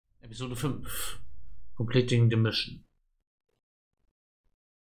Episode 5. Completing the Mission.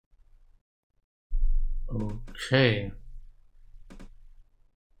 Okay.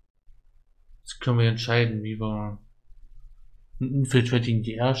 Jetzt können wir entscheiden, wie wir Infiltrating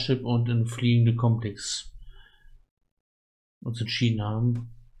the Airship und in fliegende Komplex uns entschieden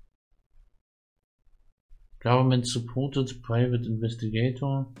haben. Government supported, private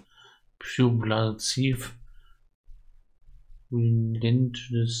investigator, pure blood thief,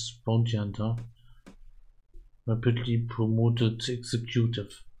 relentless bounty hunter, rapidly promoted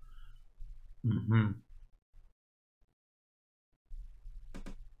executive.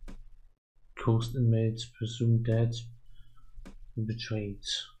 Coast inmates presumed dead, betrayed.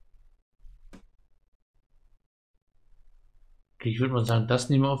 Okay, ich würde mal sagen, das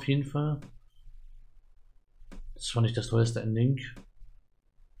nehmen wir auf jeden Fall. Das war nicht das teuerste Ending.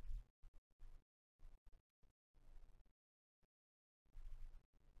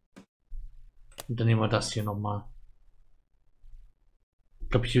 Und dann nehmen wir das hier nochmal. Ich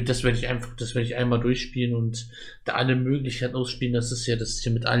glaube, das werde ich einmal durchspielen und da alle Möglichkeiten ausspielen. Das ist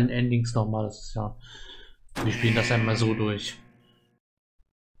hier mit allen Endings nochmal. Das ist ja, wir spielen das einmal so durch.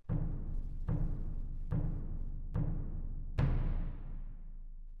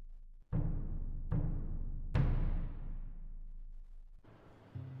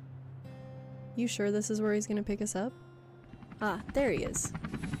 You sure this is where he's gonna pick us up? Ah, there he is.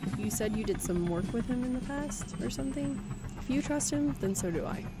 You said you did some work with him in the past, or something? If you trust him, then so do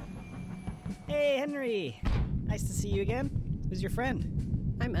I. Hey, Henry! Nice to see you again. Who's your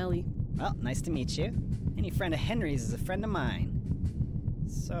friend? I'm Ellie. Well, nice to meet you. Any friend of Henry's is a friend of mine.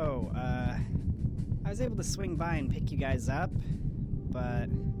 So, I was able to swing by and pick you guys up, but,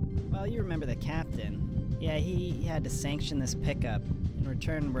 well, you remember the captain. Yeah, he had to sanction this pickup. In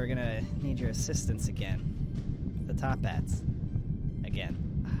return, we're gonna need your assistance again. The Top Hats. Again.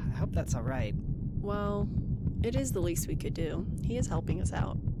 I hope that's alright. Well, it is the least we could do. He is helping us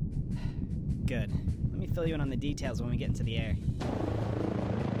out. Good. Let me fill you in on the details when we get into the air.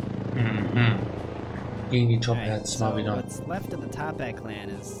 Gegen die Top Hats mal wieder. What's left of the Top Hat clan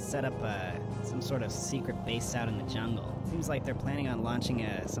is set up some sort of secret base out in the jungle. Seems like they're planning on launching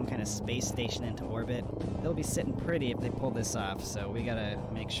some kind of space station into orbit. They'll be sitting pretty if they pull this off, so we gotta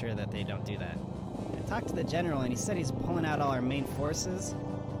make sure that they don't do that. I talked to the general and he said he's pulling out all our main forces.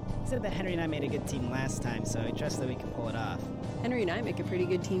 He said that Henry and I made a good team last time, so I trust that we can pull it off. Henry and I make a pretty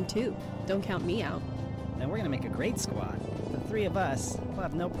good team too. Don't count me out. Then we're gonna make a great squad. The three of us will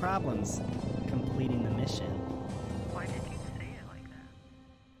have no problems completing the mission. Why did you say it like that?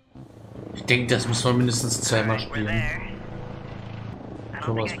 Ich denke, das müssen wir mindestens zweimal We're spielen. there. I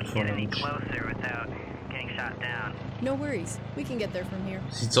don't Sowas think I bevor can get der any Mensch. closer without getting shot down. No worries. We can get there from here.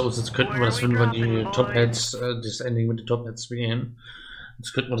 Sieht so aus, als könnten wir das, wenn wir die Top Hats, das Ending mit den Top Hats wählen.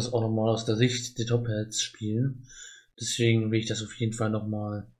 Jetzt könnten wir das auch nochmal aus der Sicht der Top Hats spielen. Deswegen will ich das auf jeden Fall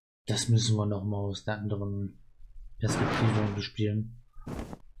nochmal. Das müssen wir nochmal aus der anderen Perspektive spielen.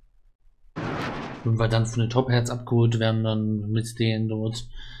 Wenn wir dann von den Top Hats abgeholt werden, dann mit denen dort.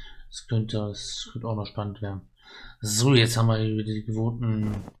 Das könnte auch noch spannend werden. So, jetzt haben wir hier die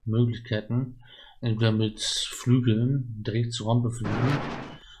gewohnten Möglichkeiten. Entweder mit Flügeln, direkt zur Rampe fliegen,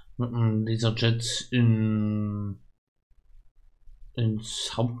 mit einem Laserjet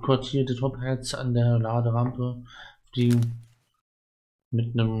ins Hauptquartier der Top Hats an der Laderampe fliegen,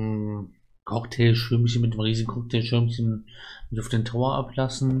 mit einem Cocktailschirmchen, mit einem riesigen Cocktailschirmchen mit auf den Tower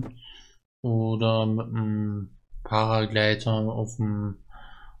ablassen oder mit einem Paragleiter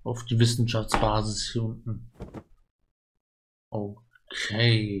auf die Wissenschaftsbasis hier unten.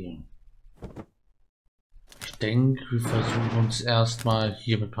 Okay. Ich denke, wir versuchen uns erstmal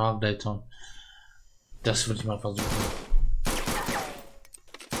hier mit Paragleiter. Das würde ich mal versuchen.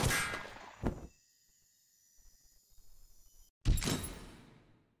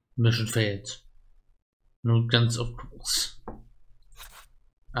 Mission failed. Nur ganz auf Kurs.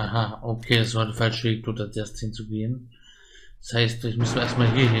 Aha, okay, das war der falsche Weg, dort als erstes hinzugehen. Das heißt, ich müssen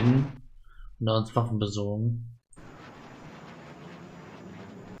erstmal hier hin und da uns Waffen besorgen.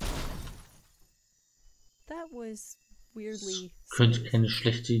 That was weirdly. Könnte keine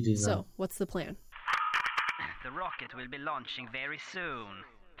schlechte Idee sein. So, what's the plan? The rocket will be launching very soon.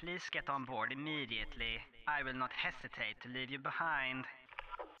 Please get on board immediately. I will not hesitate to leave you behind.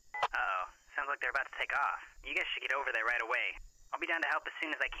 Uh-oh. Sounds like they're about to take off. You guys should get over there right away. I'll be down to help as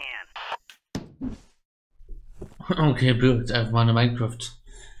soon as I can. Okay, blöd. Jetzt einfach mal eine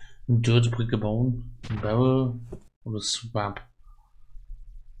Minecraft-Dirtbrücke bauen. Ein Barrel oder Swap.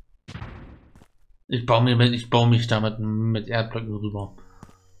 Ich baue mich damit mit Erdblöcken rüber.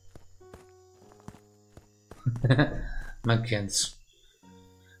 Man kennt's.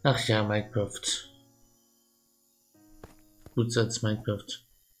 Ach ja, Minecraft. Gut als Minecraft.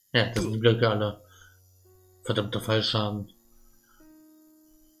 Ja, das sind die Blöcke alle. Verdammter Fallschaden.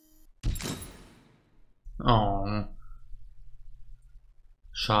 Oh.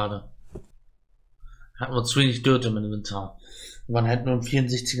 Schade. Hatten wir zu wenig Dirt im Inventar. Wir waren halt nur ein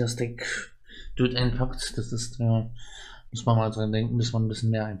 64er Stack Dirt einpackt. Das ist, muss man mal dran denken, dass man ein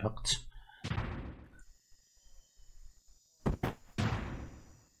bisschen mehr einpackt.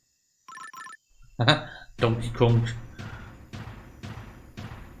 Donkey Kong.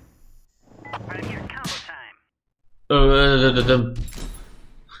 Right here, combo time.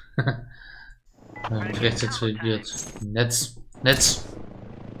 Rechts jetzt reagiert. Netz.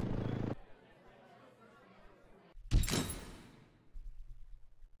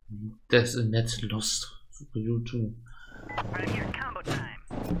 Das ist Netz lost. YouTube. Right here, combo time.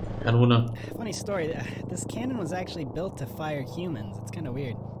 Kanone. Funny story, this cannon was actually built to fire humans. It's kind of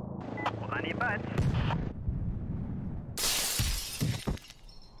weird. Hold on to your butts.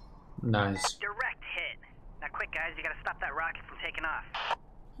 Nice. Direct hit. Now quick guys, you gotta stop that rocket from taking off.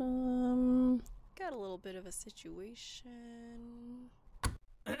 Got a little bit of a situation.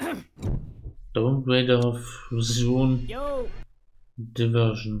 Downgrade of Fusion Yo!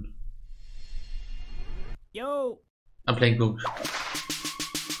 Diversion. Yo! Ablenkung.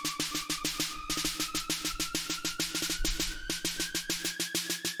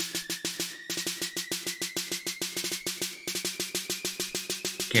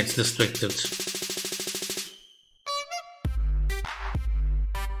 Gets distracted.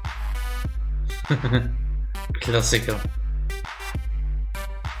 Klassiker.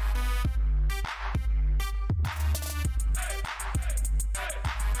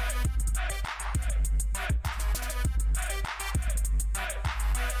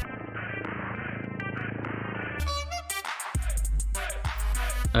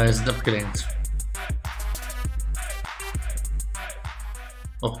 Sind abgelenkt.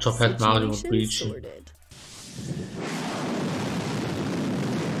 Auch Top hat Mario und Breach.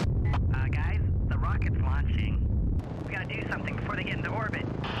 Guys, the rocket's launching. We gotta do something before they get into orbit.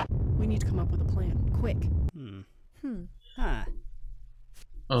 We need to come up with a plan. Quick. Huh.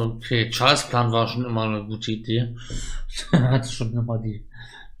 Okay, Charles' Plan war schon immer eine gute Idee. Er hat schon immer die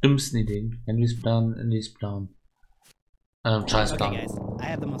dümmsten Ideen. Henrys Plan. Charles' Okay, Plan. guys, I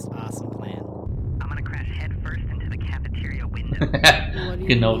have the most awesome plan. I'm gonna crash headfirst into the cafeteria window. What do you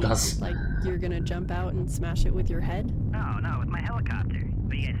Genau mean? das. Like, you're gonna jump out and smash it with your head? No, with my helicopter. What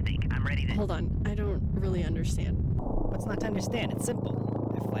do you guys think? I'm ready to... Hold on, I don't really understand. What's not to understand? It's simple.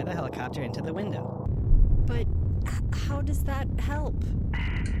 I fly the helicopter into the window. But how does that help?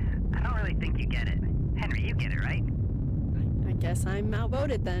 I don't really think you get it. Henry, you get it, right? I guess I'm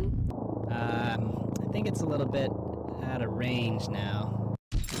outvoted then. I think it's a little bit out of range now.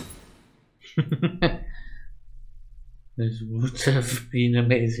 This would have been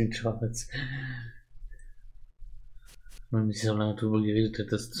amazing, Charles. Wenn nicht so lange drüber geredet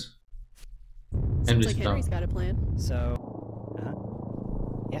hättest. Sounds Henrys like Plan. Henry's got a plan. So,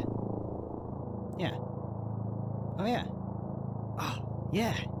 yeah. Oh yeah. Oh,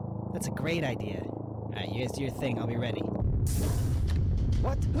 yeah. That's a great idea. Alright, you guys do your thing, I'll be ready.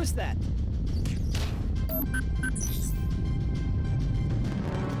 What? Who's that?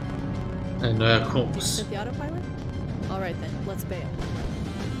 Ein neuer Did you Kurs. set the autopilot? Alright then, let's bail.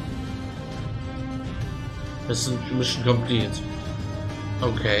 Das ist Mission complete.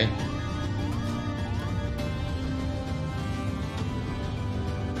 Okay.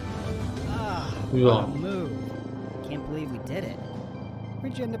 Ah, Ja. what a move. Can't believe we did it.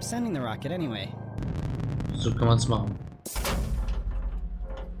 Where'd you end up sending the rocket anyway? So kann man es machen.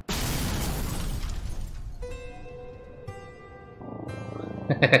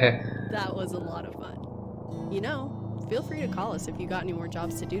 That was a lot of fun. You know, feel free to call us if you got any more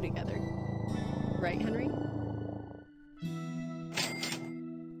jobs to do together. Right, Henry?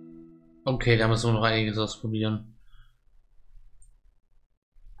 Okay, da müssen wir noch einiges ausprobieren.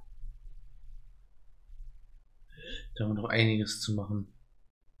 Da haben wir noch einiges zu machen.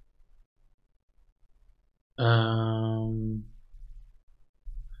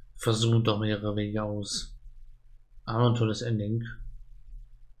 Versuchen doch mehrere Wege aus. Aber ein tolles Ending.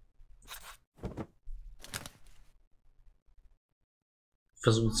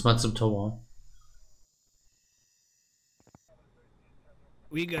 Versuchen es mal zum Tower.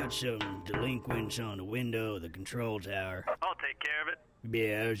 We got some delinquents on the window of the control tower. I'll take care of it.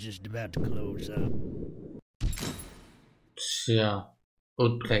 Yeah, I was just about to close up. Tja,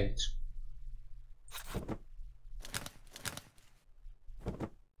 und Plate.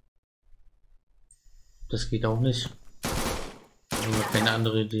 Das geht auch nicht. Haben wir keine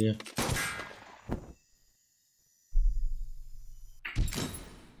andere Idee.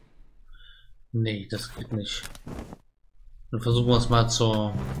 Nee, das geht nicht. Dann versuchen wir es mal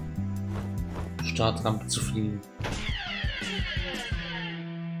zur Startrampe zu fliegen.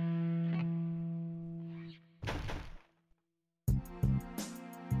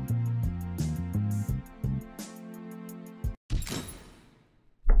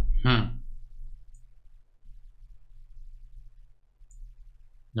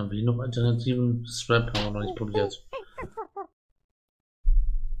 Dann haben wir noch Alternativen. Swap haben wir noch nicht probiert.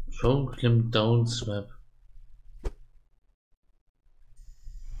 Show, Climb, Down, Swap.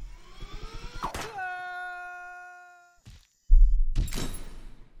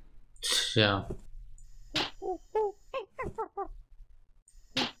 Tja.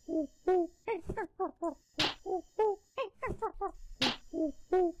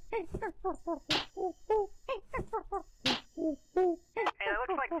 Hey, that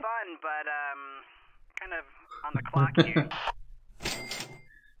looks like fun, but kind of on the clock here.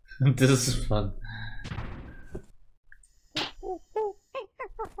 This is fun.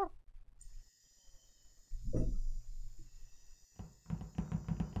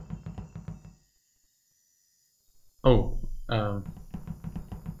 Oh,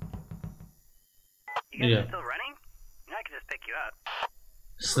 You guys yeah. are still running? I could just pick you up.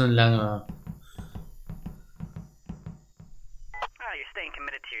 Das ist ein langer. Oh, you're staying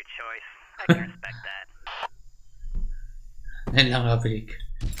committed to your choice. I can respect that. Ein langer Weg.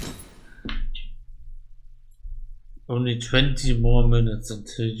 Only 20 more minutes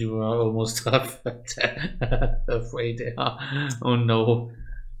until you are almost halfway there. Oh no.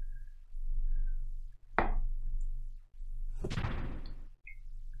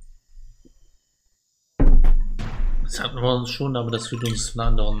 Das hatten wir uns schon, aber das führt uns zu einer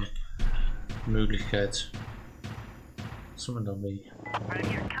anderen Möglichkeit. Zum anderen Weg. Right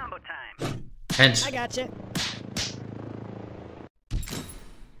here, combo time. Hands. I gotcha.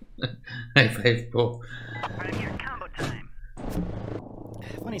 High five, bro. Right here, combo time.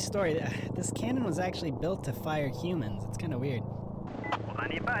 Funny story. This cannon was actually built to fire humans. It's kind of weird. Hold on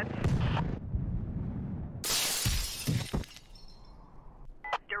to your butts.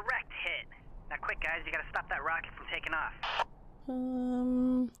 Direct hit. Now quick guys, you gotta stop that rocket from taking off.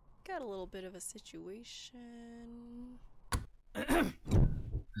 Got a little bit of a situation.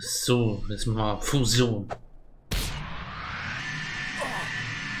 So, jetzt mal Fusion.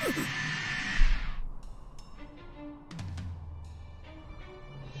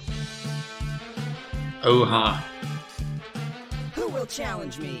 Oha. Who will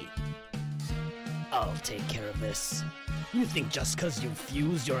challenge me? I'll take care of this. You think just cause you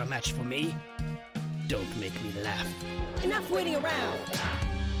fused you're a match for me? Don't make me laugh. Enough waiting around!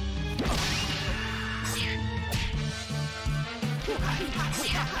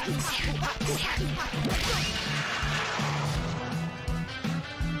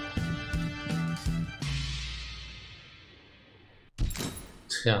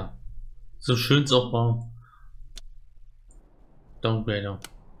 Tja, so schön es auch war. Downgrader.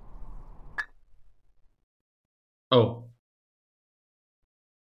 Oh.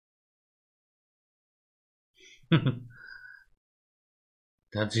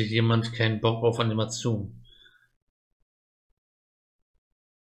 Da hat sich jemand keinen Bock auf Animation.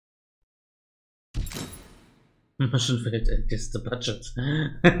 Mission failed and guess the budget.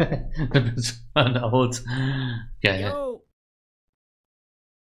 Damit man out. Geil. Yo!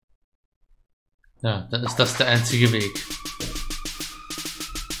 Ja, dann ist das der einzige Weg.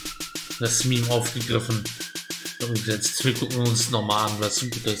 Das Meme aufgegriffen. Und jetzt wir gucken uns nochmal an, was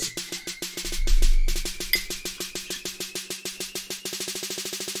gut ist.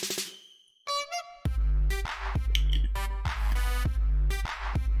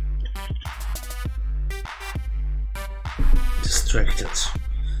 Distracted.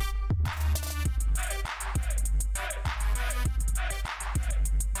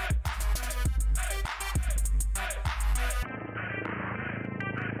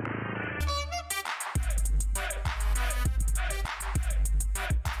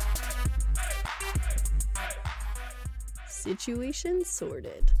 Situation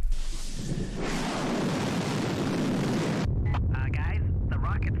sorted. Guys, the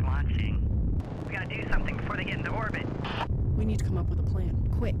rocket's launching. We gotta do something before they get into orbit. We need to come up with a plan.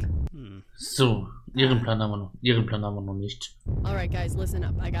 Quick. So, Ihren Plan haben wir noch. Ihren Plan haben wir noch nicht. Alright guys, listen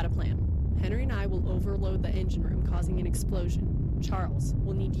up. I got a plan. Henry and I will overload the engine room, causing an explosion. Charles,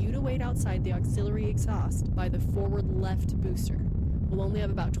 we'll need you to wait outside the auxiliary exhaust by the forward left booster. We'll only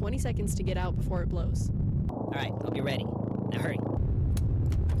have about 20 seconds to get out before it blows. Alright, I'll be ready. Now hurry.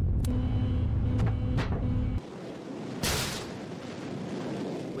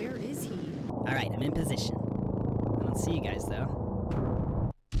 Alright, I'm in position. I don't see you guys though.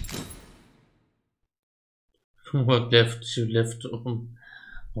 What left? You left. Oh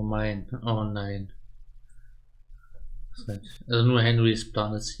mein. Oh nein. Also nur Henrys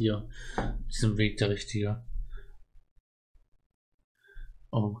Plan ist hier. Diesem Weg der richtige.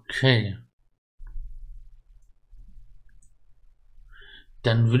 Okay.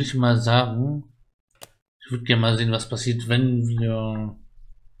 Dann würde ich mal sagen, ich würde gerne mal sehen, was passiert, wenn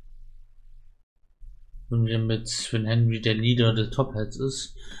Henry der Leader der Top Hats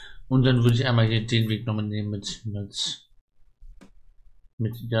ist. Und dann würde ich einmal hier den Weg nochmal nehmen mit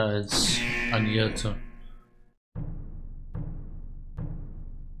ihr als Alliierte.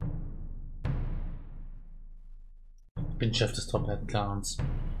 Ich bin Chef des Top Hat Clans.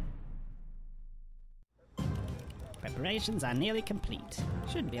 Preparations are nearly complete.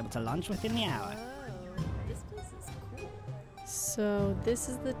 Should be able to launch within the hour. Oh, this place is cool. So this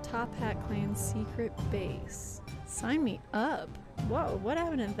is the Top Hat Clan's secret base. Sign me up. Whoa, what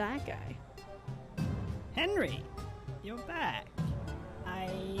happened to that guy? Henry, you're back.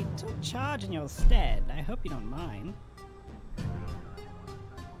 I took charge in your stead. I hope you don't mind.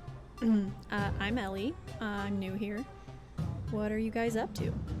 I'm Ellie. I'm new here. What are you guys up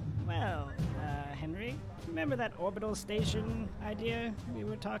to? Well, Henry, remember that orbital station idea we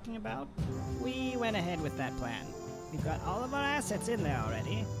were talking about? We went ahead with that plan. We've got all of our assets in there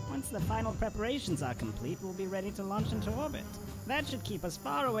already. Once the final preparations are complete, we'll be ready to launch into orbit. That should keep us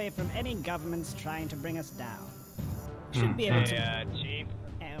far away from any governments trying to bring us down. Should be able to... Hey, Chief.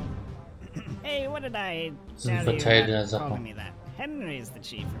 Hey, what did I Sind tell you Verteidiger about Sache. calling me that? Henry is the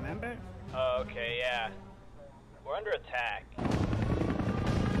chief, remember? Oh, okay, yeah. We're under attack.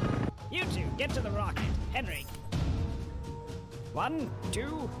 You two, get to the rocket. Henry. 1,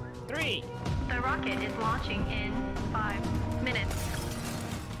 2, 3. The rocket is launching in 5 minutes.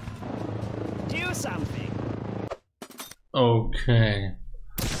 Do something. Okay.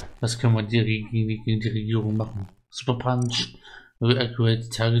 Was können wir gegen die Regierung machen? Super Punch, Accurate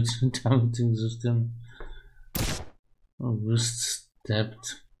Targeting System, Wrist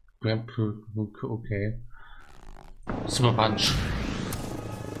Stepped, Grapple Hook, okay. Super Punch.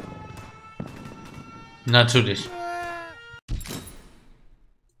 Natürlich.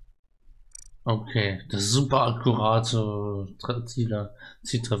 Okay, das super akkurate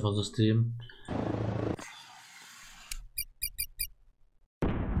Zieltreffersystem.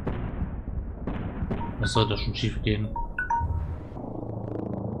 Was soll da schon schief gehen?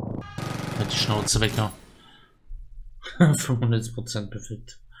 Halt die Schnauze weg, ja. 95%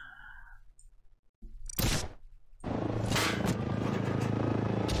 perfekt.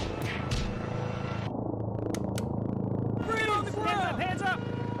 Hands up!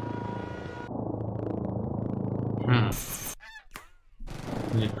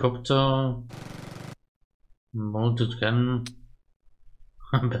 Helikopter. Mounted Gun.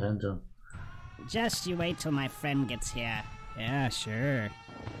 Behände. Just you wait till my friend gets here. Yeah, sure.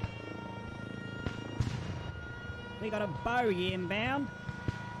 We got a bogey inbound.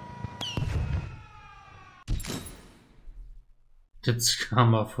 Jetzt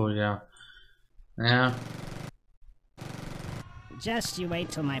kam er vor, ja. Ja. Just you wait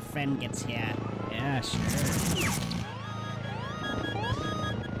till my friend gets here. Yeah, sure.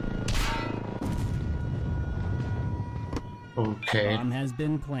 Okay. Bomb has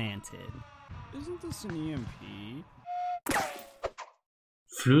been planted. Isn't this an EMP?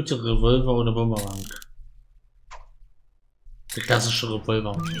 Flöte, Revolver oder Bumerang? Der klassische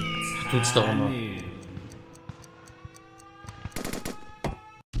Revolver. Tut's doch immer.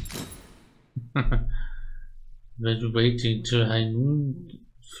 When you waiting till high noon,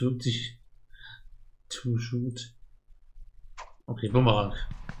 40 to shoot. Okay, Bumerang.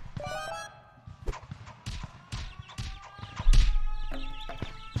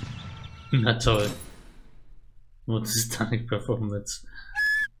 Na toll. Was ist da nicht Performance?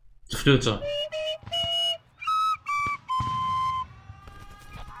 Die Flöte.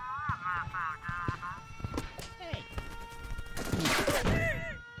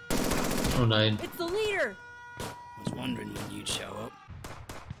 Oh nein. It's the leader! I was wondering when you'd show up.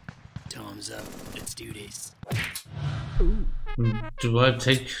 Time's up. Let's do this. Do I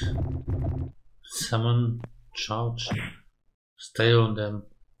take summon charge? Stay on them.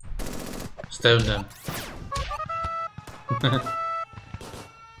 Stay on them.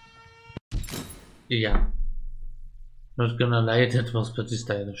 Ja. Not gonna lie, that was pretty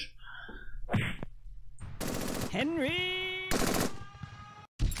stylish. Henry!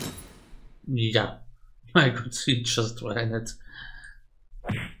 Ja. I could see just why not.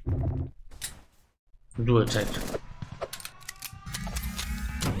 Do attack.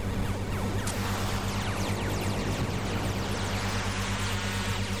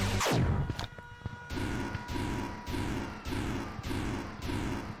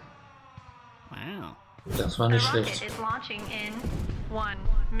 Das war The nicht rocket schlecht. is launching in 1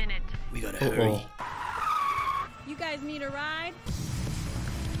 minute. We gotta Oh, hurry. oh. You guys need a ride?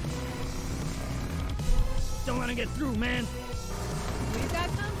 Don't wanna get through, man. We've got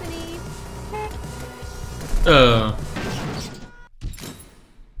company.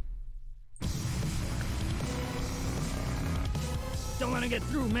 Don't wanna get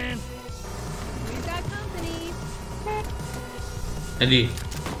through, man. We've got company. Ellie.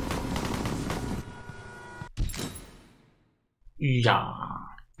 Ja.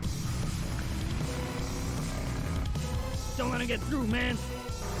 Don't wanna get through, man.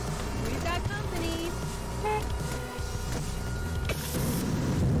 We've got company.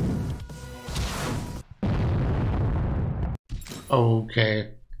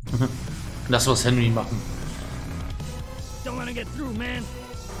 Okay. Lass was Henry machen. Don't wanna get through, man.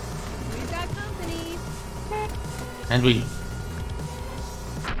 We've got company. Henry.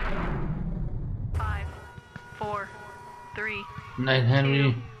 5, 4, 3, Nein,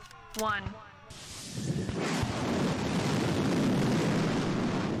 Henry. 1.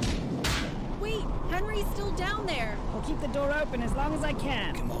 Wait, Henry's still down there. I'll keep the door open as long as I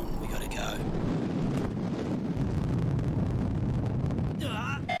can. Come on, we gotta go.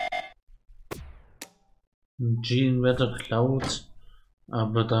 Jean wird geklaut,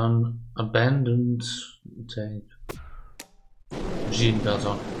 aber dann abandoned. Tank. Jean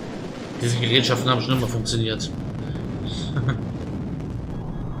Wörter. Diese Gerätschaften haben schon immer funktioniert.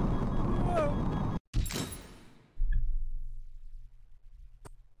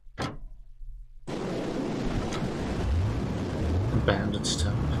 Abandoned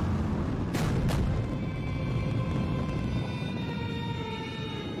Tank.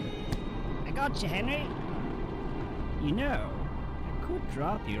 I got you, Henry. You know, I could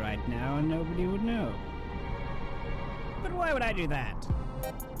drop you right now and nobody would know. But why would I do that?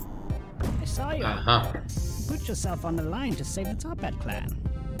 I saw you out Aha. there. Put yourself on the line to save the Top Hat clan.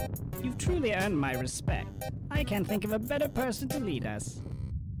 You've truly earned my respect. I can't think of a better person to lead us.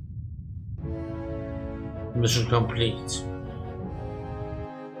 Mission complete.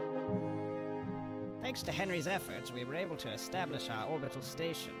 Thanks to Henry's efforts, we were able to establish our orbital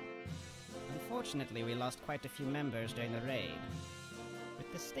station. Unfortunately, we lost quite a few members during the raid.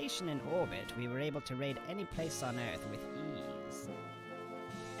 With the station in orbit, we were able to raid any place on Earth with ease.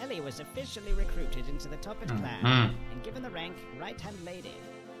 Ellie was officially recruited into the Top Hat clan and given the rank Right-Hand Lady.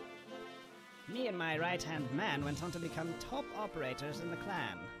 Me and my right-hand man went on to become top operators in the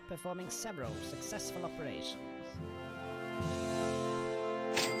clan, performing several successful operations.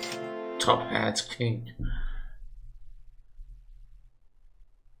 Top Hat King.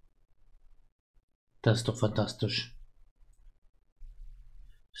 Das ist doch fantastisch.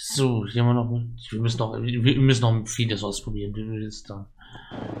 So, hier haben wir noch. Wir müssen noch vieles ausprobieren. Wie wir es da.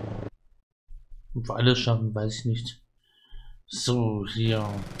 Ob wir alles schaffen, weiß ich nicht. So, hier.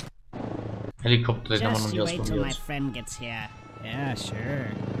 Helikopter, den haben wir noch Just nicht you wait till my ausprobiert. friend gets here. Yeah, sure.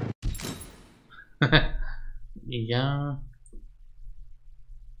 Ja.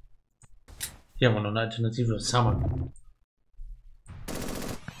 Hier haben wir noch eine Alternative. Summer.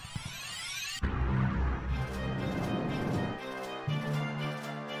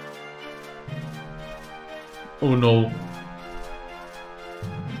 Oh no.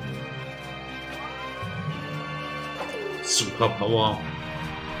 Super Power.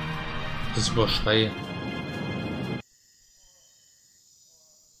 Das Überschrei.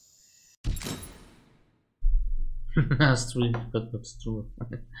 Hast du was du?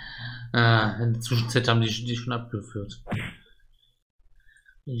 In der Zwischenzeit haben die schon abgeführt.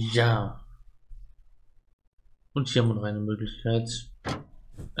 Ja. Und hier haben wir noch eine Möglichkeit.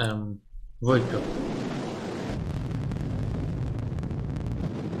 Wolke.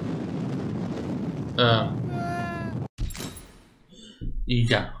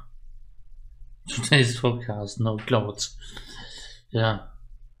 Ja. Today's Forecast, no clouds. Ja.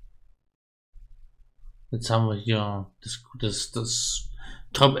 Jetzt haben wir hier das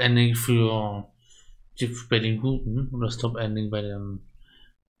Top-Ending bei den Guten und das Top-Ending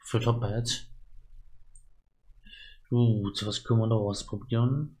für Top Hat. Gut, was können wir noch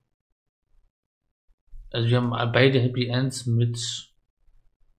ausprobieren? Also wir haben beide Happy Ends mit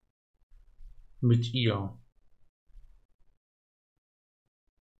ihr.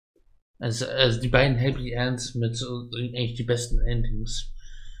 Also die beiden Happy Ends mit eigentlich die besten Endings.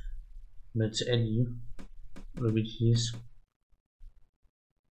 Mit Ellie. Oder wie die hieß.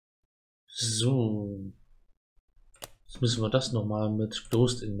 So. Jetzt müssen wir das nochmal mit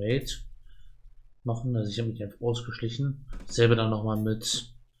Ghost Inmate machen. Also ich habe mich einfach ausgeschlichen. Selber dann nochmal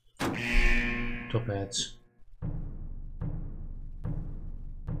mit Top Hat.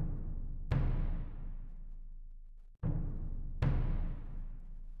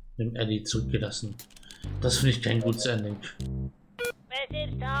 dem Ellie zurückgelassen. Das finde ich kein gutes Ending.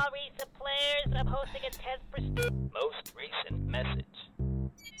 Message to all recent players. I'm hosting a test for Most recent message.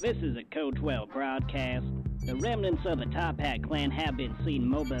 This is a Code 12 broadcast. The remnants of the Top Hat clan have been seen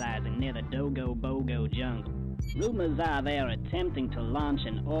mobilizing near the Dogo Bogo jungle. Rumors are they are attempting to launch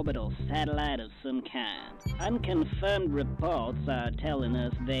an orbital satellite of some kind. Unconfirmed reports are telling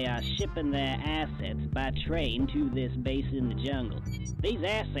us they are shipping their assets by train to this base in the jungle. These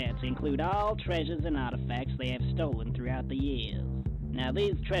assets include all treasures and artifacts they have stolen throughout the years. Now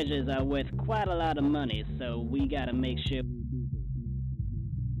these treasures are worth quite a lot of money, so we gotta make sure.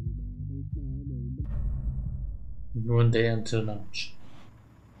 One day until launch.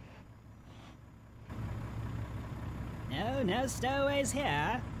 No stowaways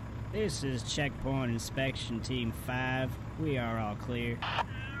here. This is Checkpoint Inspection Team 5. We are all clear.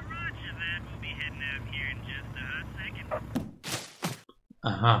 Roger that. We'll be heading out here in just a hot second.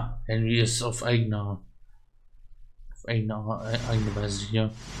 Aha, Henry ist auf eigene Weise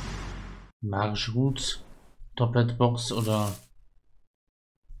hier. Magische Hut, Doppelbox oder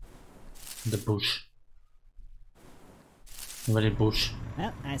The Bush. Über den Busch.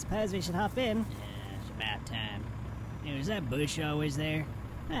 Well, I suppose we should hop in. It's about time. Hey, was that bush always there?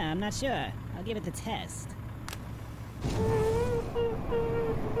 I'm not sure. I'll give it the test.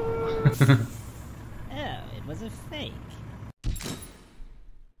 Oh, it was a fake.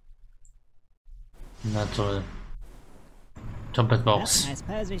 Na toll. Doppelbox. Well, I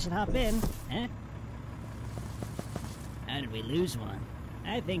suppose we should hop in. Huh? How did we lose one?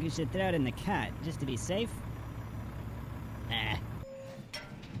 I think we should throw it in the cart, just to be safe. Ah.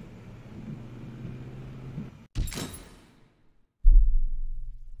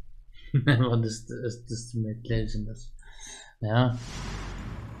 das Mädchen das. Ja.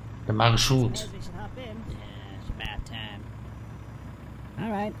 Der magische Hut.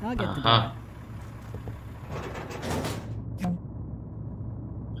 Alright, I'll get the Aha.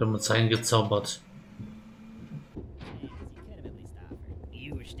 Wir haben uns eingezaubert.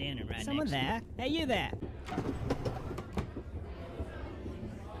 You were standing right Someone there? Hey, you there?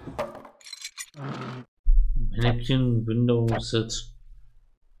 Mannequin, window, sit.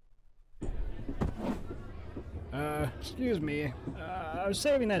 Excuse me. I was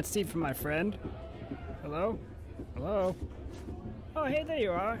saving that seat for my friend. Hello? Hello? Oh, hey, there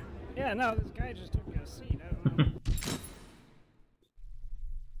you are. Yeah, no, this guy just took a seat. I don't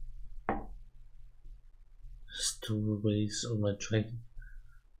know. Stowaways on my train.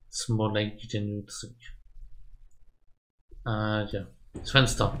 It's more like than you think. Ja. Das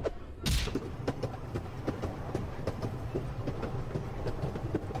Fenster.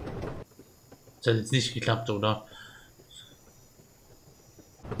 Das hat jetzt nicht geklappt, oder?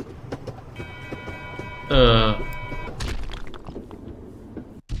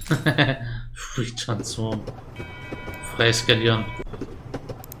 Free Transform. Frei skalieren.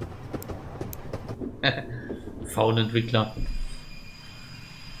 Entwickler.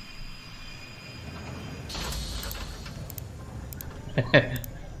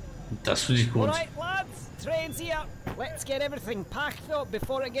 Das finde ich gut. Alright, lads, train's here. Let's get everything packed up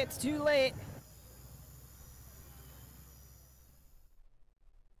before it gets too late.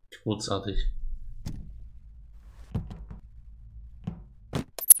 Großartig.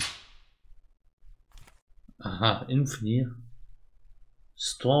 Aha, Infamy.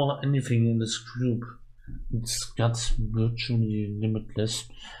 Store anything in this group. It's got virtually limitless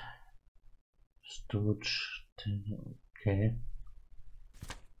storage. Okay.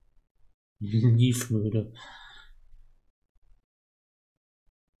 Liefmüde.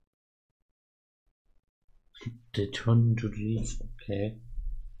 They turn to leave. Okay.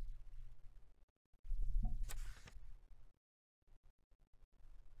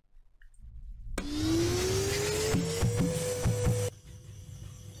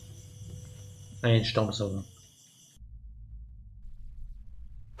 Ein Staubsauger.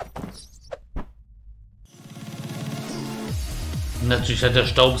 Natürlich hat der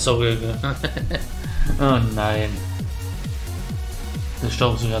Staubsauger. Oh nein. Der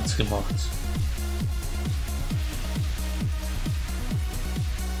Staubsauger hat's gemacht.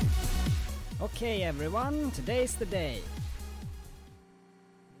 Okay, everyone, today's the day.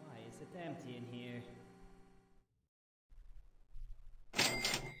 Why is it empty in here?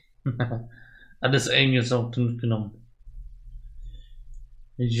 Alles eingesaugt und mitgenommen.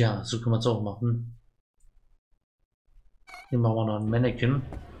 Ja, so kann man es auch machen. Hier machen wir noch ein Mannequin.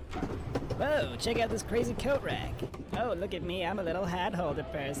 Whoa, check out this crazy coat rack. Oh, look at me, I'm a little hat holder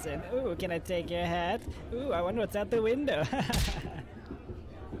person. Ooh, can I take your hat? Ooh, I wonder what's out the window.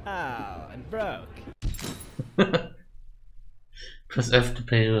 Oh, it broke. Press F to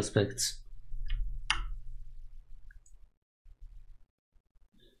pay respects.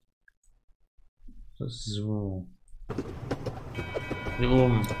 So. Hier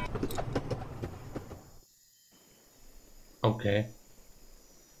oben. Okay.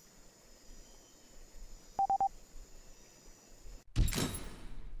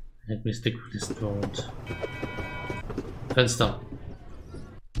 Let me stick with this road. Fenster.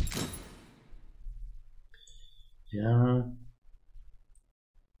 Ja.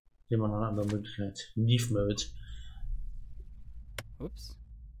 Hier mal eine andere Möglichkeit. Leave Mode. Ups.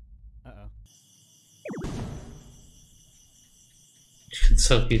 Uh-oh.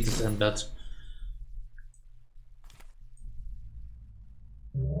 So geht es ein Blatt.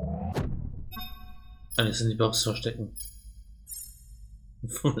 Alles in die Box verstecken.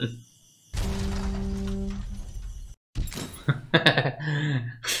 Voll.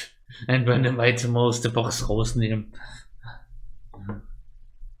 Einfach eine weite Maus der Box rausnehmen.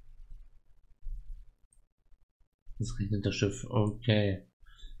 Das regnet das Schiff. Okay.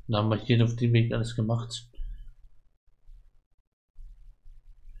 Dann haben wir hier auf dem Weg alles gemacht.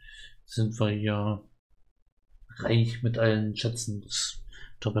 Sind wir hier reich mit allen Schätzen des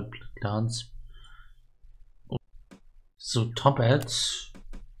Top-Hat-Clans. So, Top-Hat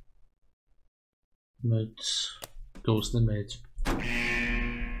mit Ghost and Mate.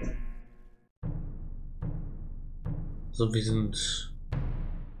 So, wir sind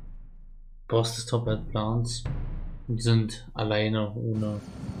Boss des Top-Hat-Clans und sind alleine ohne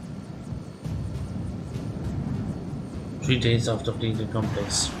 3 days after fleeing the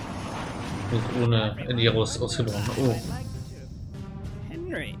complex. Und ohne Eros ausgebrochen. Oh.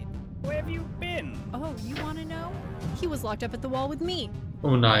 Henry, where have you been? Oh, you want to know? He was locked up at the wall with me.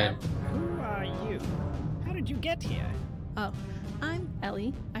 Oh nein. Who are you? How did you get here? Oh, I'm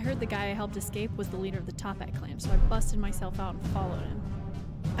Ellie. I heard the guy I helped escape was the leader of the Top Hat clan, so I busted myself out and followed him.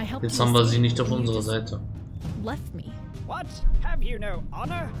 I helped Jetzt him haben wir escape, sie nicht auf and you unserer just Seite. left me. What? Have you no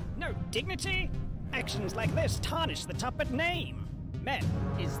honor? No dignity? Actions like this tarnish the Top Hat name. Men,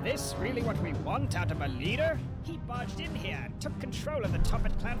 is this really what we want out of a leader? He barged in here and took control of the Top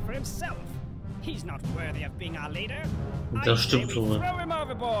Hat clan for himself. He's not worthy of being our leader. Das I say stimmt we wohl. throw him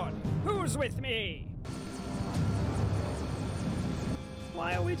overboard. Who's with me?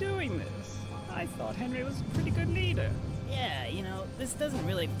 Why are we doing this? I thought Henry was a pretty good leader. Yeah, you know, this doesn't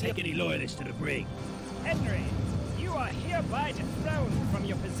really Take any loyalists to the brig. Henry, you are hereby dethroned from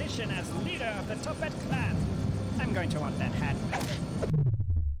your position as leader of the Top Hat clan. I'm going to want that hat back.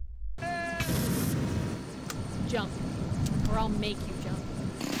 Jump, or I'll make you jump.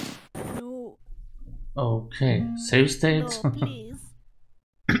 No, Okay, Save State. no, please.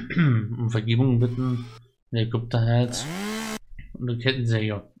 Um Vergebung bitten. Helikopterherz. Und eine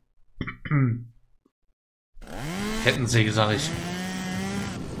Kettensäge. Kettensäge, sag ich.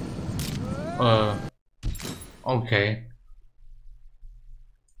 Okay.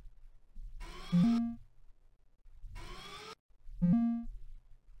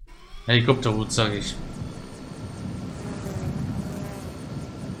 Helikopterhut, sag ich.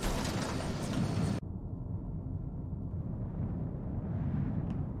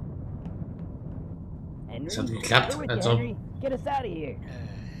 Das hat geklappt, also. Get us out of here.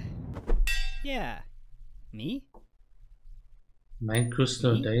 Yeah. Me? Mein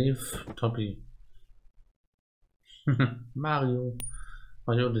Crystal, Dave, Toppy. Mario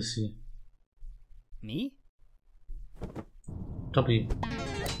Odyssey. Me? Toppy.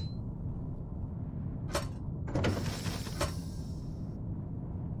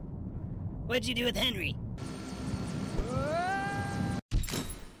 What'd you do with Henry?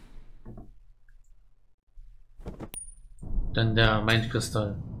 Dann der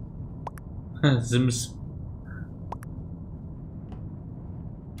Mindkristall. Sims.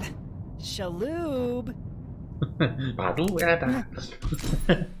 Shaloob. War du da?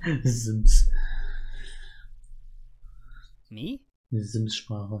 Sims. Me? Die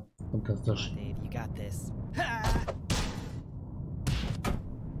Sims-Sprache. Fantastisch. Dave, you got this.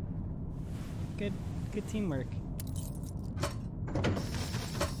 Good teamwork.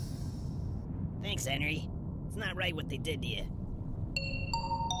 Thanks, Henry. It's not right what they did to you.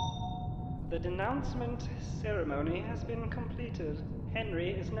 The denouncement ceremony has been completed.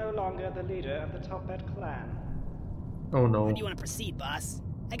 Henry is no longer the leader of the Top Hat clan. Oh no. How do you want to proceed, boss?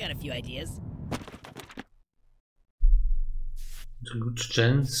 I got a few ideas. Good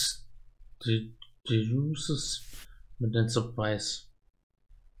chance. The uses mit den Surprise.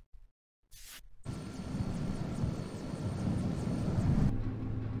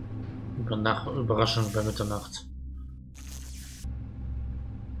 Überraschung bei Mitternacht.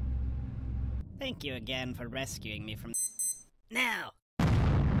 Thank you again for rescuing me from... Now,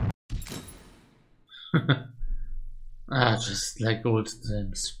 Ah, just like old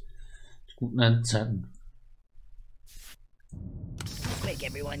times. Die guten alten Zeiten. Quick,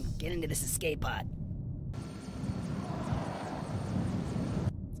 everyone, get into this escape pod.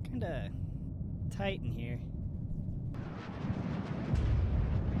 It's kinda tight in here.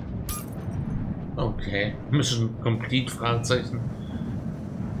 Okay, Mission complete, Fragezeichen.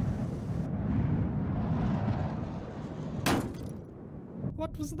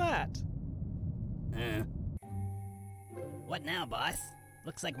 What was that? What now, boss?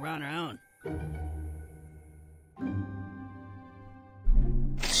 Looks like we're on our own.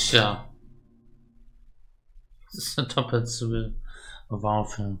 Tja. Das ist eine Top-Hats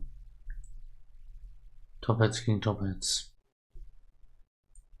Waffe. Top-Hats gegen Top-Hats.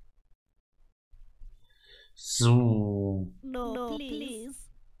 So. No, please.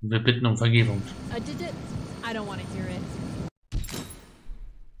 Wir bitten um Vergebung. I don't want to hear it.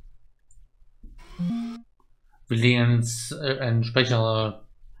 Wir legen jetzt einen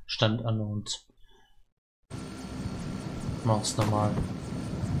Speicherstand an und machen's normal.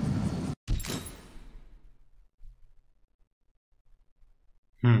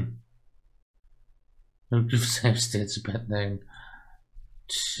 Du gibst selbst jetzt Batman.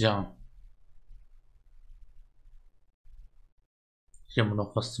 Tja. Hier haben wir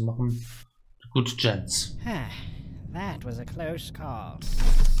noch was zu machen. Gut, Gents. That was a close call.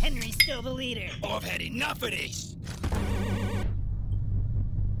 Henry's still the leader. Oh, I've had enough of this.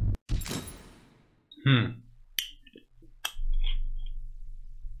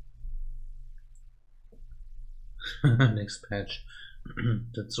 Next patch.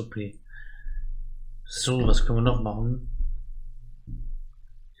 That's okay. So, was können wir noch machen?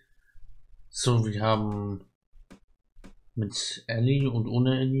 So, wir haben mit Ellie und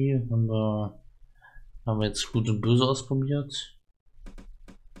ohne Ellie haben wir jetzt gut und böse ausprobiert.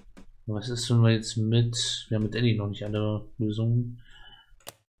 Was ist, wenn wir jetzt mit... Wir haben mit Ellie noch nicht alle Lösungen.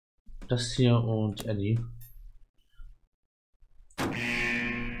 Das hier und Ellie.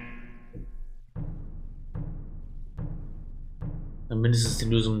 Dann mindestens die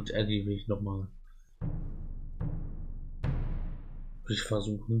Lösung mit Ellie will ich nochmal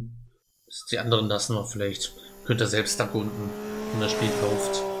versuchen. Die anderen lassen wir vielleicht. Könnt ihr selbst da unten, wenn das Spiel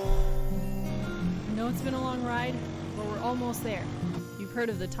kauft. I know it's been a long ride, but we're almost there. You've heard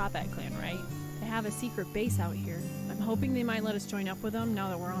of the Top Hat clan, right? They have a secret base out here. I'm hoping they might let us join up with them now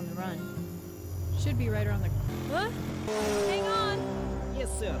that we're on the run. Should be right around the... What? Hang on!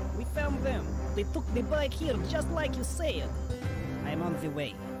 Yes, sir. We found them. They took the bike here just like you said. I'm on the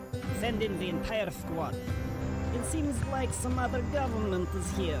way. Send in the entire squad. It seems like some other government is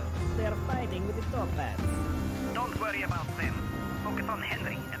here. They are fighting with the Top Hats. Don't worry about them. Focus on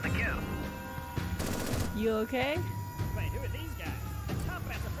Henry and the girl. You okay? Wait, who are these guys? The Top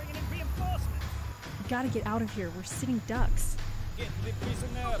Hats are bringing in reinforcements. We gotta get out of here. We're sitting ducks. Get the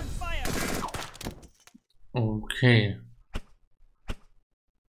prisoners. Open fire. Okay.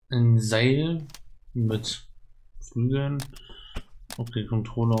 Ein Seil mit Flügeln. Okay,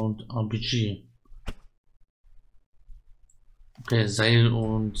 Controller und RPG. Okay, Seil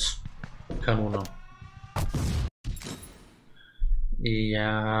und Kanone.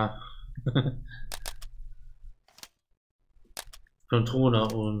 Ja.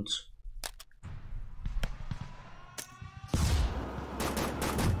 Controller und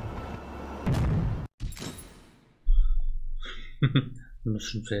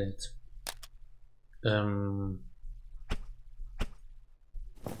Mission Feld.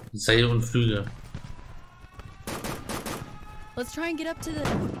 Seil und Flügel. Let's try and get up to the...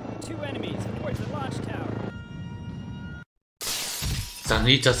 2 enemies towards the launch tower. Sag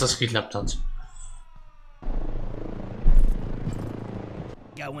nicht, dass das geklappt hat.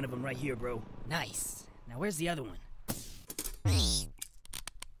 Got one of them right here, bro. Nice. Now where's the other one?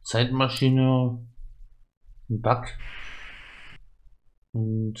 Zeitmaschine, ein Bug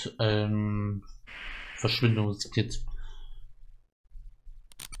und Verschwindungskit.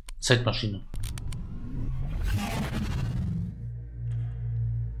 Zeitmaschine.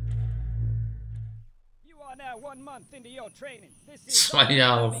 You are now 1 month into your training. This is 2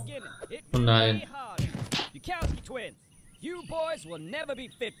 Jahre. Oh nein. Yukowski twins, you boys will never be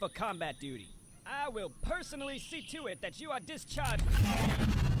fit for combat duty. I will personally see to it that you are discharged.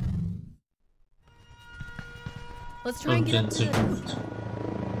 Let's try and get up to the...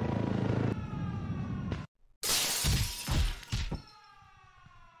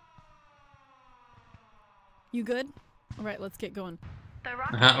 You good? Alright, let's get going.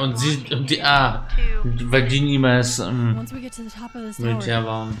 Aha, und sie, weil die niemals Once we get to the top of this Militär tower,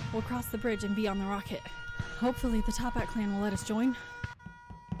 waren. we'll cross the bridge and be on the rocket. Hopefully the Top Hat clan will let us join.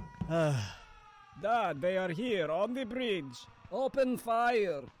 Dad, they are here on the bridge. Open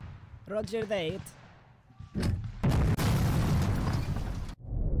fire. Roger that.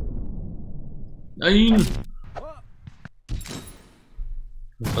 Nein!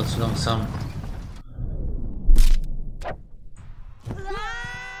 Das war zu langsam.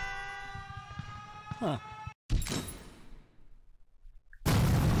 Huh.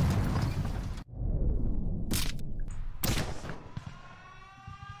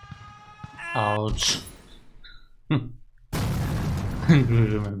 Ouch.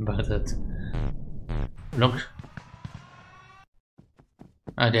 Remember that. Block.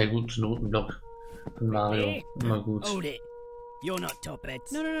 Ah, der gute Notenblock von Mario. Immer gut. Hold it. You're not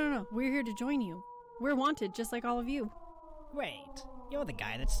Toppets. No. We're here to join you. We're wanted just like all of you. Wait, you're the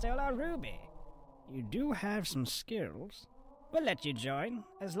guy that stole our ruby. You do have some skills. We'll let you join,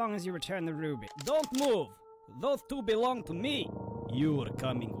 as long as you return the ruby. Don't move. Those two belong to me. You are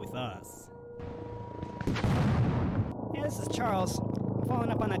coming with us. Yeah, this is Charles.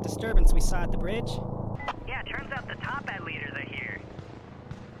 Following up on that disturbance we saw at the bridge. Yeah, turns out the top ad leaders are here.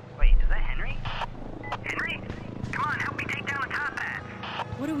 Wait, is that Henry? Henry? Come on, help me take down the top ads.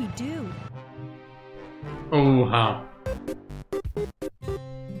 What do we do? Oha.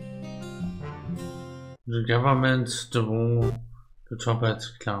 The government, the war, the top hat,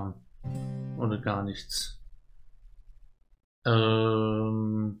 klar. Oder gar nichts.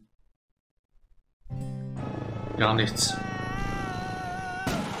 Gar nichts.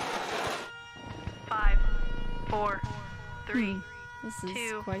 5, 4, 3, This is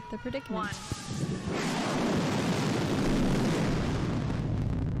 2, quite the predicament.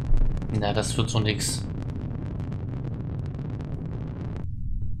 1. Na, das wird so nix.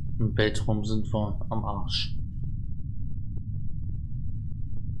 Im Weltraum sind wir am Arsch.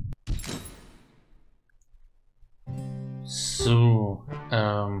 So,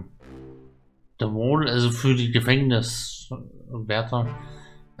 der Wohl, also für die Gefängniswärter,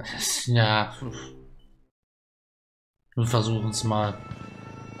 ja, wir versuchen es mal.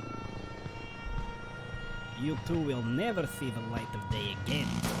 You two will never see the light of day again.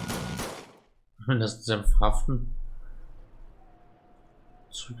 Wenn das sehr verhaften.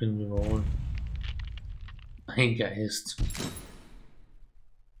 Zurück in die Wohl. Ein Geist.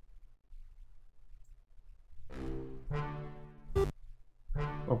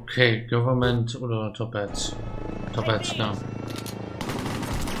 Okay, Government oder Top Hats? Top Hats, klar.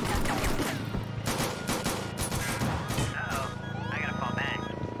 I gotta fall back.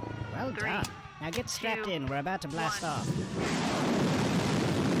 Well done. Now get strapped in, we're about to blast off.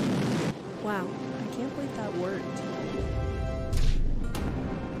 Wow, I can't believe that worked.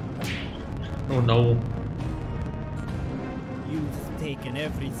 Oh no. You've taken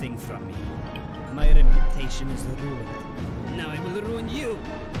everything from me. My reputation is ruined. Now I will ruin you.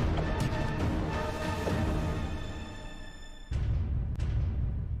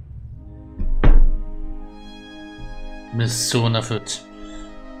 Mission erfüllt.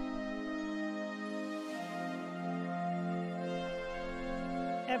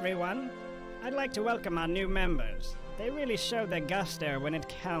 Everyone, I'd like to welcome our new members. They really showed their gusto when it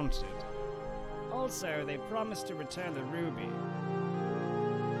counted. Also, they promised to return the ruby.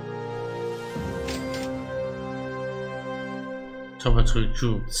 Top Hat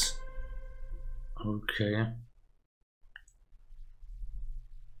Recruits. Okay.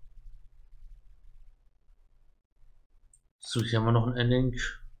 So, hier haben wir noch ein Ending.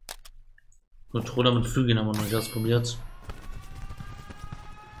 Controller mit Flügeln haben wir noch nicht ausprobiert.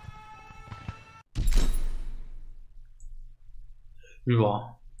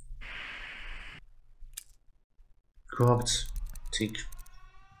 Ja. Korrekt. Tick.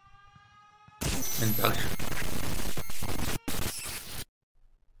 Ein Bug.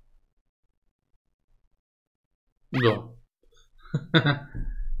 Ja.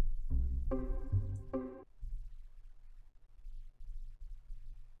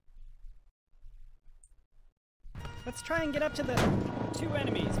 Let's try and get up to the two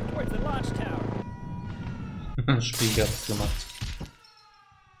enemies towards the launch tower. Spiel hat's gemacht.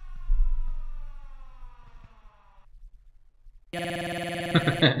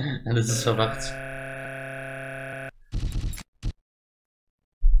 Alles ist verwacht.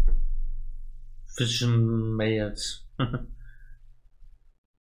 Fischen Mayers.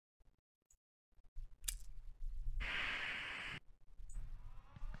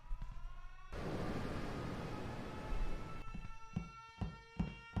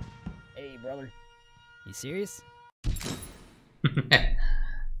 Hey, brother. You serious?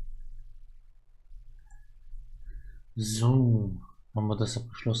 So, haben wir das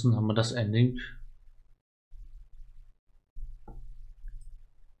abgeschlossen? Haben wir das Ending?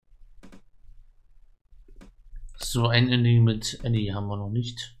 So, ein Ending mit Annie haben wir noch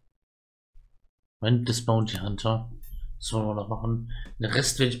nicht. Wenn das Bounty Hunter. Das wollen wir noch machen. Den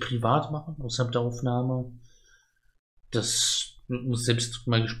Rest werde ich privat machen, außerhalb der Aufnahme. Das muss selbst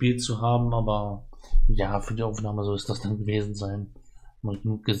mal gespielt zu haben, aber ja, für die Aufnahme soll es das dann gewesen sein. Mal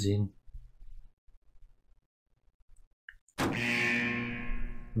genug gesehen.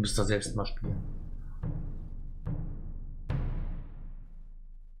 Müsst ihr selbst mal spielen.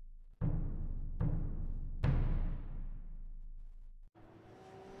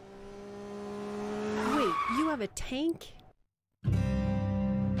 Wait, you have a tank?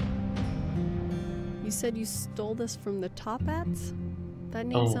 You said you stole this from the Top Hats? That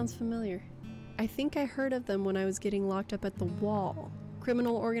name sounds familiar. I think I heard of them when I was getting locked up at the Wall.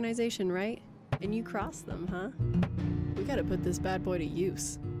 Criminal organization, right? And you crossed them, huh? We gotta put this bad boy to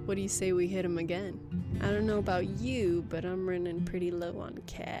use. What do you say we hit him again? I don't know about you, but I'm running pretty low on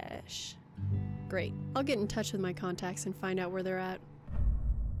cash. Great. I'll get in touch with my contacts and find out where they're at.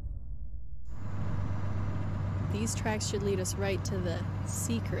 These tracks should lead us right to the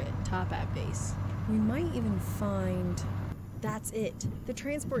secret Top Hat base. We might even find... That's it. The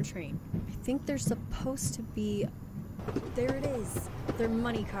transport train. I think there's supposed to be... There it is. Their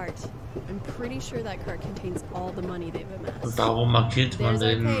money cart. I'm pretty sure that cart contains all the money they've amassed. Warum markiert man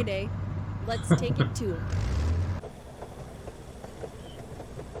There's den? our payday. Let's take it to them.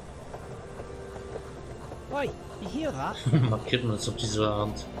 Oi, you hear that? Markiert man das auf diese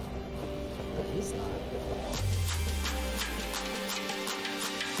Art? What is that?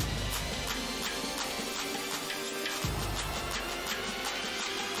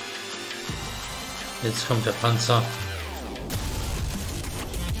 Jetzt kommt der Panzer.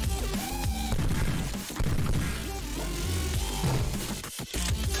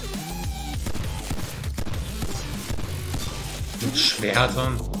 Mit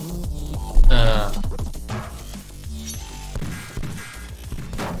Schwertern.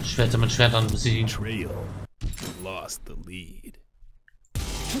 Schwerter mit Schwertern besiegen. Trail lost the lead.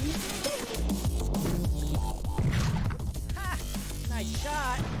 Ha! Nice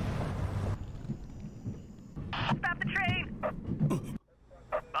shot! Stop the train!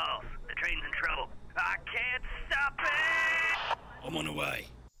 Boss, the train's in trouble. I can't stop it! I'm on the way.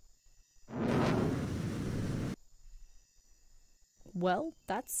 Well,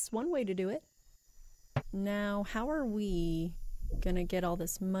 that's one way to do it. Now, how are we gonna get all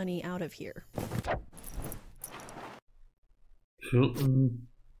this money out of here?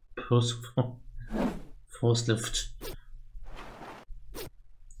 Forstlift.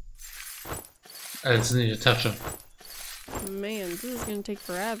 Alles in die Tasche. Man, this is gonna take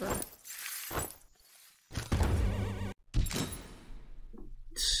forever.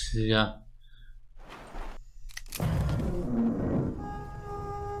 Ja.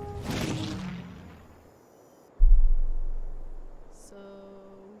 So,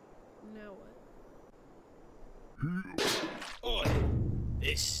 now what? Oi,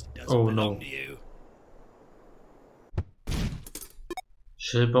 this doesn't Oh, belong no. to you.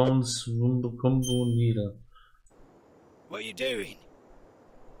 Shellbones, Wumbo, Combo, nieder. What are you doing?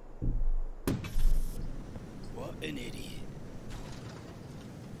 What an idiot.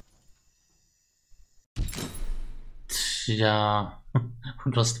 Ja.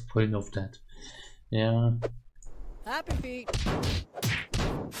 Und was the point of that? Ja. Happy feet!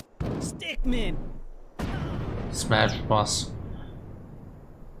 Stickmin! Smash Bros.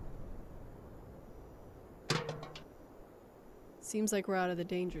 Seems like we're out of the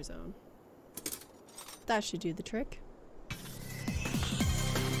danger zone. That should do the trick.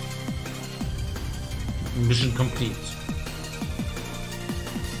 Mission complete.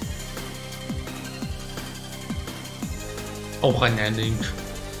 Auch ein Ending.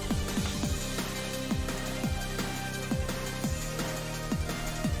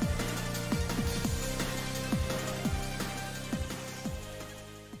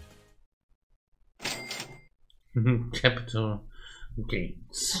 Capital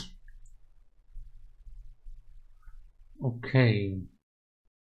Gains. Okay.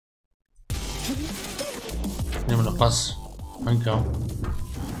 Nehmen wir noch was. Anker.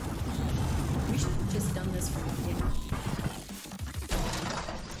 We should have just done this from the beginning.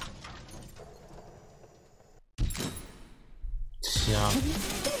 Tja.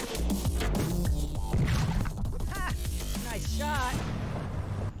 Ha! Nice shot!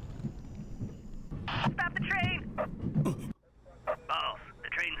 Stop the train! Boss, the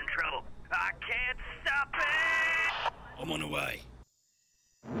train's in trouble. I can't stop it! I'm on the way.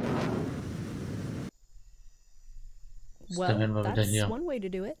 Well, that's one way to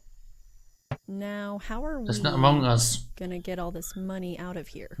do it. Now, how are Das ist we eine Among Us. gonna get all this money out of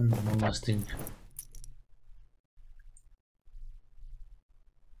here? Among Us Ding.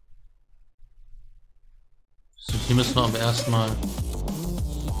 Hier müssen wir aber erstmal.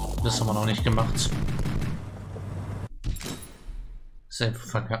 Das haben wir noch nicht gemacht. Selbst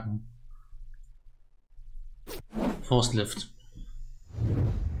verkacken. Forstlift.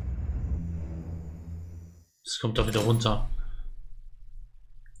 Es kommt doch wieder runter.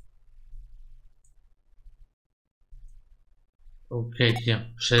 Okay,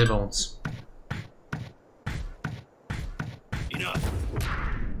 hier. Shellbones.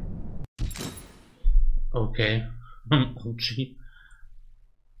 Okay. Okay.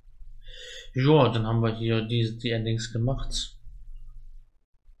 Ja, dann haben wir hier die Endings gemacht.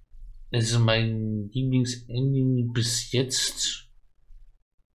 Also mein Lieblingsending bis jetzt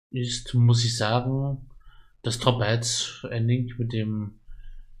ist, muss ich sagen, das Top-Hat Ending mit dem,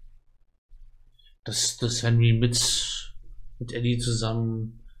 dass Henry mit Eddie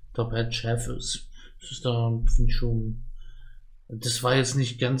zusammen Top-Hat Chef ist. Das ist da, finde ich schon, das war jetzt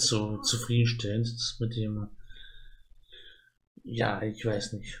nicht ganz so zufriedenstellend, das mit dem, ja, ich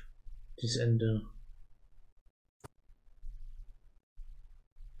weiß nicht, dieses Ende.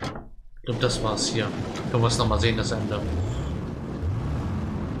 Ich glaube, das war's hier. Können wir es nochmal sehen, das Ende.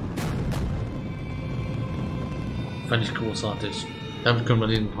 Fand ich großartig. Damit können wir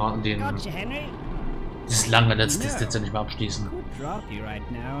den Part, dieses lange letztes jetzt nicht mehr abschließen.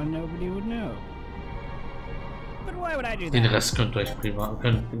 Den Rest könnt ihr euch privat,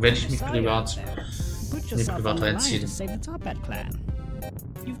 werde ich mich privat reinziehen.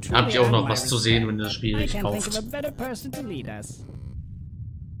 Habt ihr auch noch was zu sehen, wenn ihr das Spiel nicht kauft.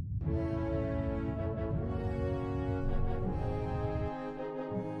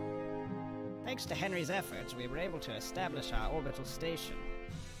 Thanks to Henry's efforts, we were able to establish our orbital station.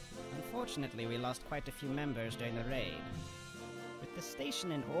 Unfortunately, we lost quite a few members during the raid. With the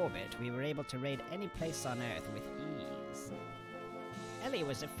station in orbit, we were able to raid any place on Earth with ease. Ellie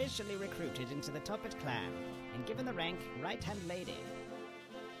was officially recruited into the Toppet clan and given the rank Right-Hand Lady.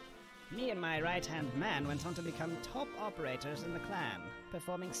 Me and my right-hand man went on to become top operators in the clan,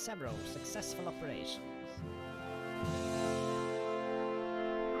 performing several successful operations.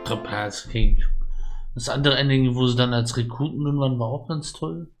 Top-Hat King. Das andere Ending, wo sie dann als Rekruten drin waren, war auch ganz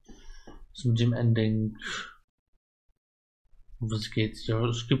toll. Das mit dem Ending, um was geht. Ja,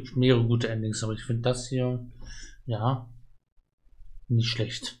 es gibt mehrere gute Endings, aber ich finde das hier, ja, nicht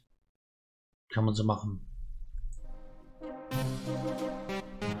schlecht. Kann man so machen.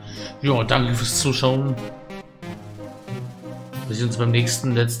 Ja, danke fürs Zuschauen. Wir sehen uns beim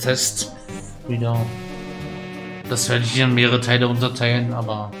nächsten Let's Test wieder. Das werde ich hier in mehrere Teile unterteilen,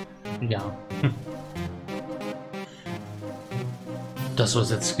 aber ja. Das soll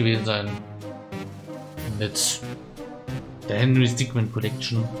es jetzt gewesen sein. Mit der Henry Stickmin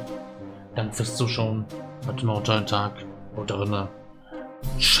Collection. Danke fürs Zuschauen. Heute noch einen tollen Tag. Haut rein.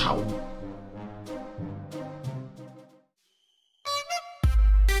 Ciao.